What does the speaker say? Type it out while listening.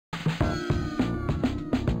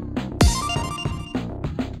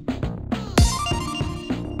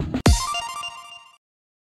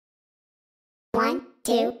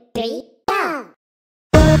2, 3, go!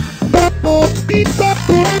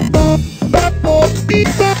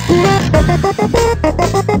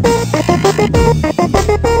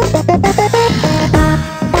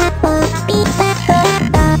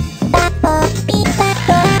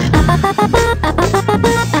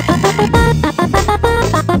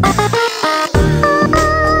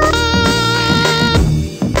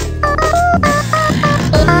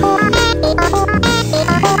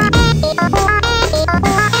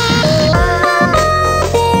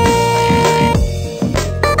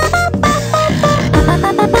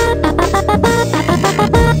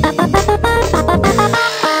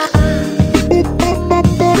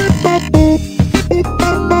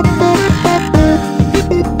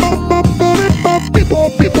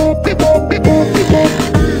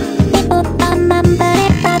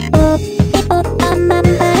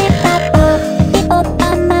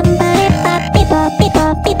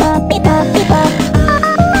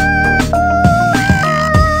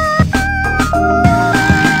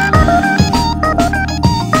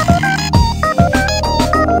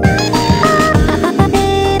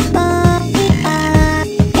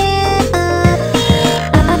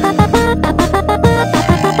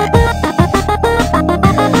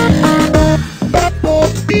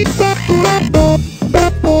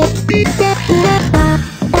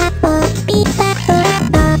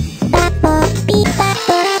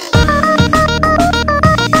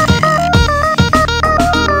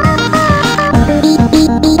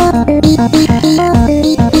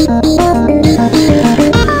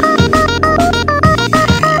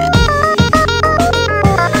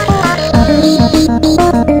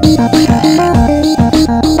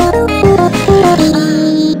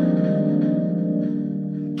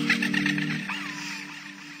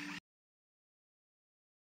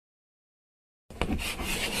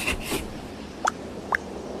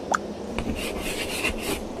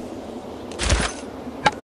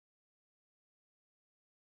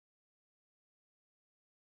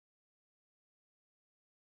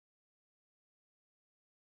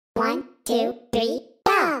 One, two, three,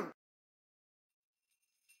 go!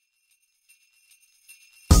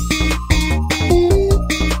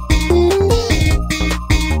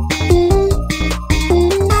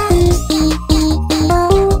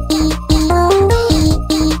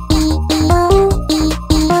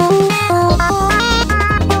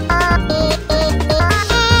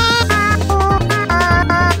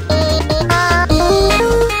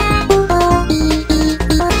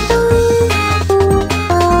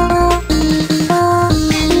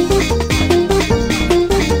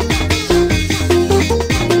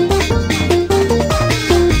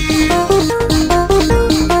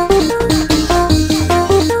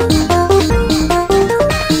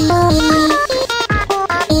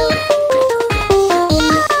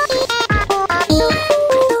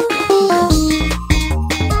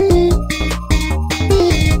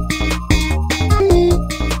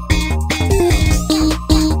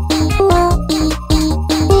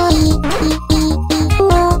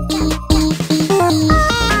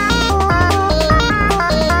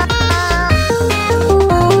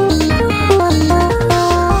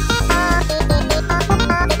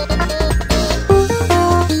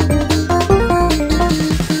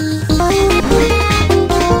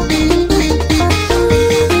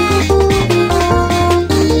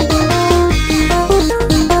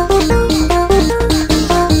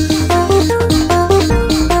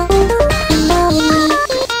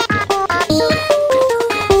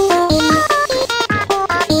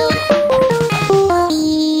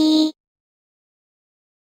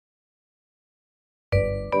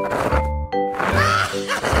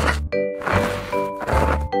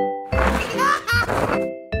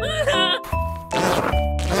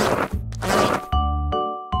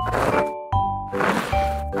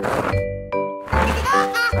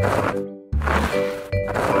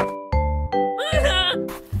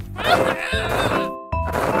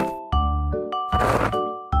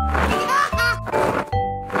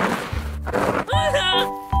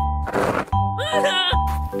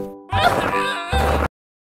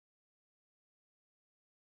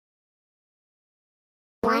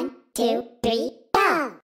 One, two, three,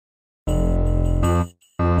 go!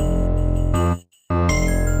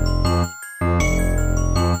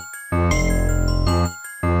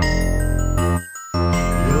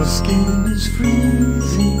 Your skin is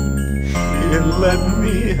freezing, here let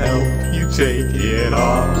me help you take it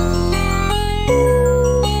off.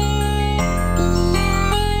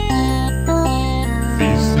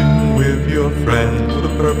 Feasting with your friends, the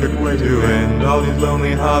perfect way to end all these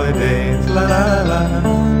lonely holidays. La la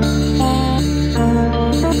la.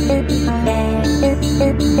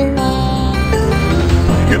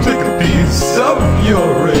 You take a piece of your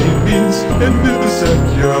rabies and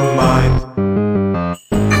vivisect your mind.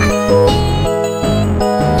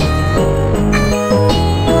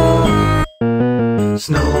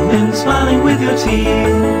 Snowmen smiling with your teeth,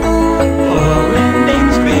 foreign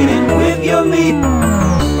names grinning with your meat.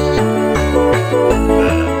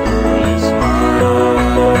 That early smile,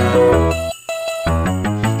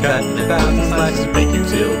 cutting a thousand slices to make you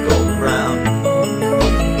till golden brown.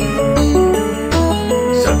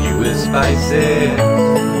 Stuff you with spices,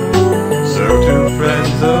 serve two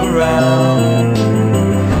friends around.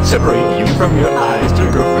 Separate you from your eyes to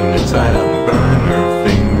a girlfriend inside out, burn her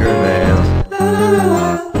fingernails.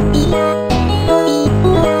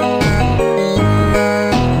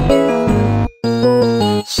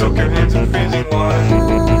 Soak your hands in freezing water,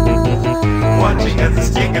 watching as the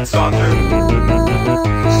skin gets softer.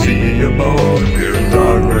 See a bone appear in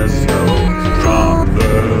darkness, snow, drop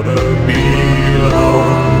further below.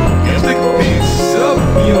 You take a piece of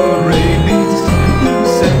your rabies,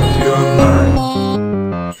 set your mind,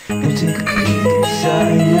 and take a peek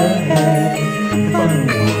inside your head and find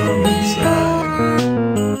a worm inside.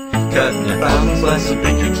 Cutting a thousand slices,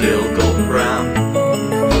 make your tail golden brown.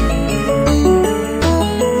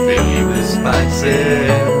 Fill you with spices,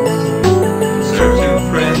 serve two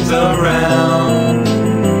friends around.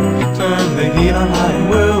 Turn the heat on high and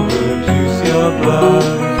we'll reduce your blood.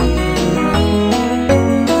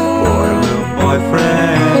 For a little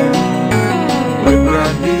boyfriend with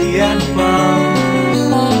brandy and plum.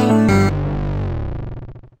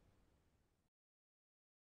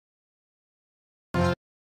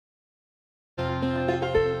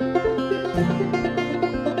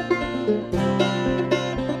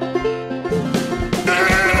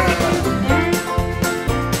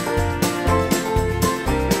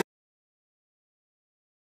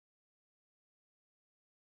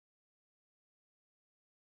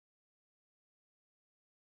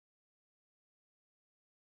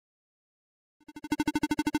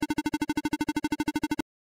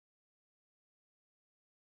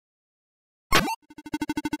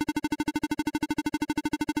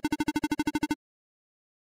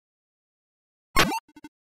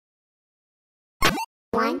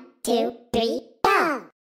 One, two, three, go!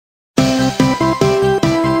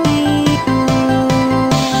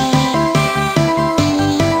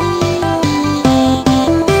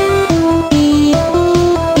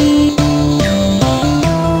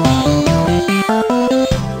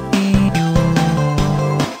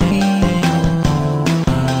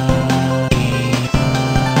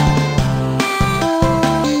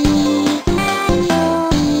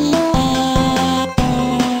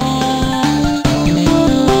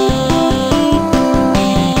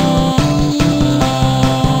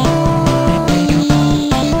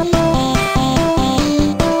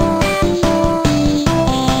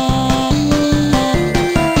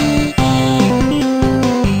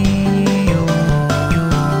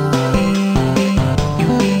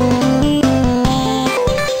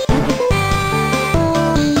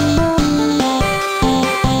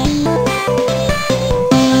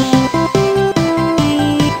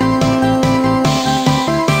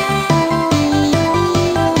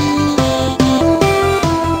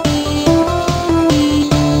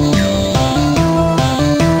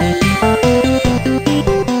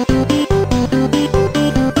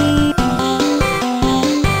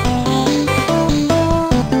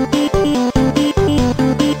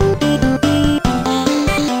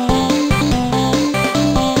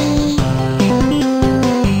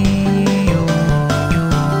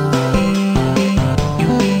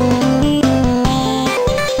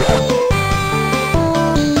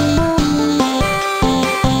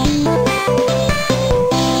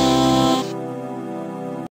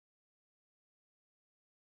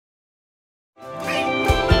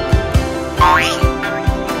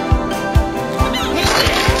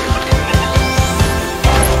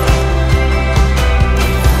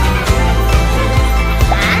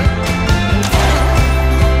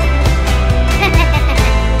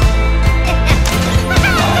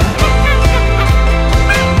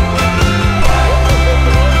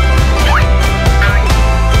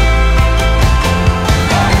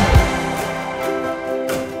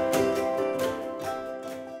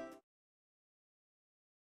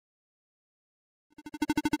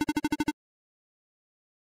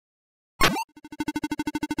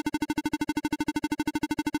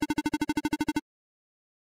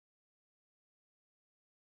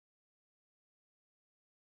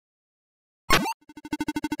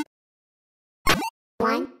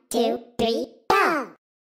 One, two, three, go!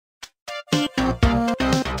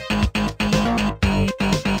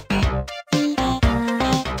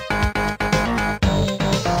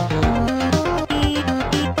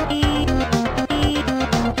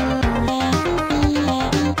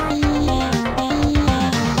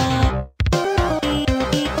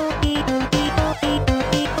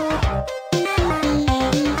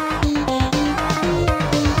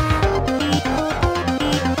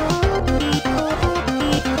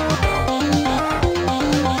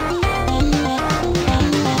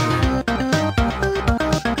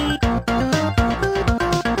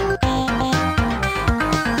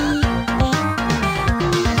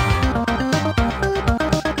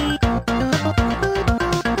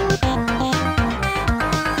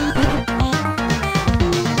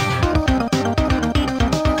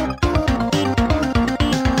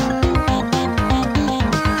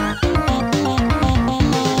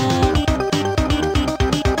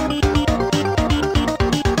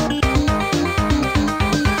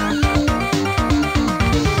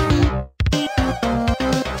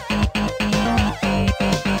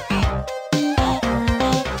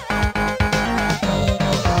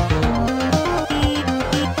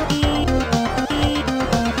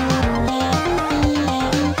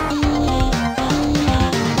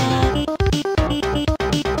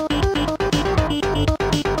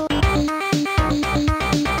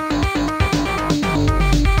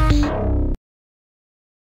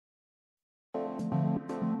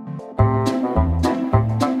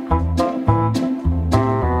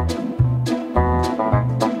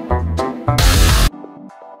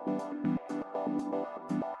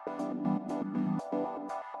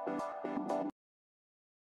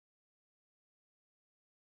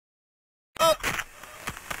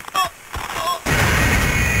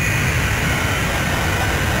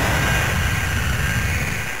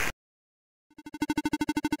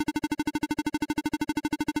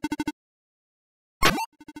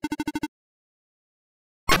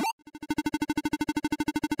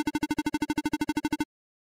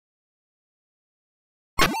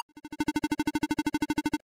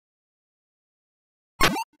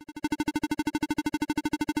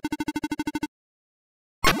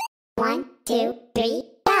 2, 3,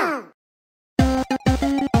 go!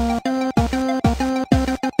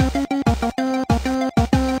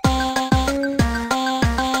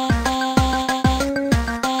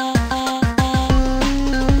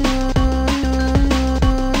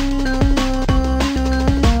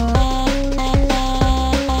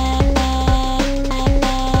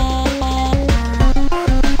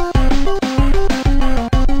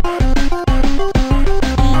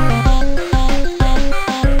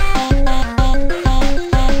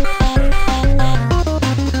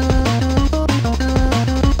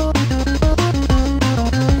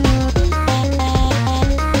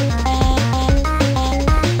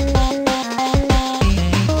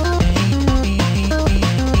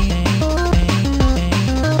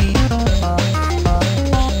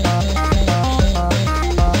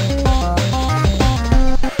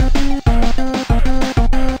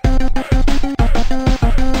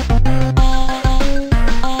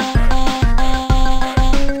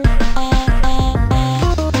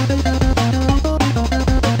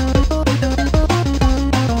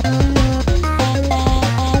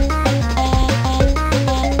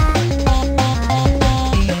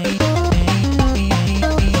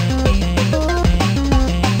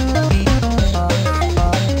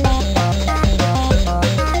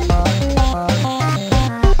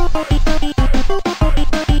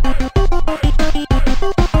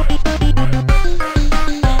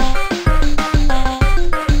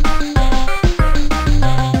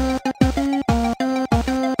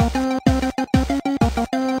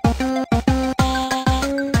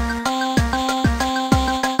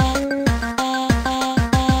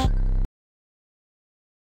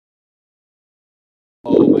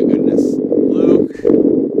 Oh my goodness. Luke.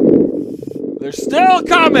 They're still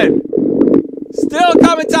coming! Still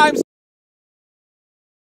coming times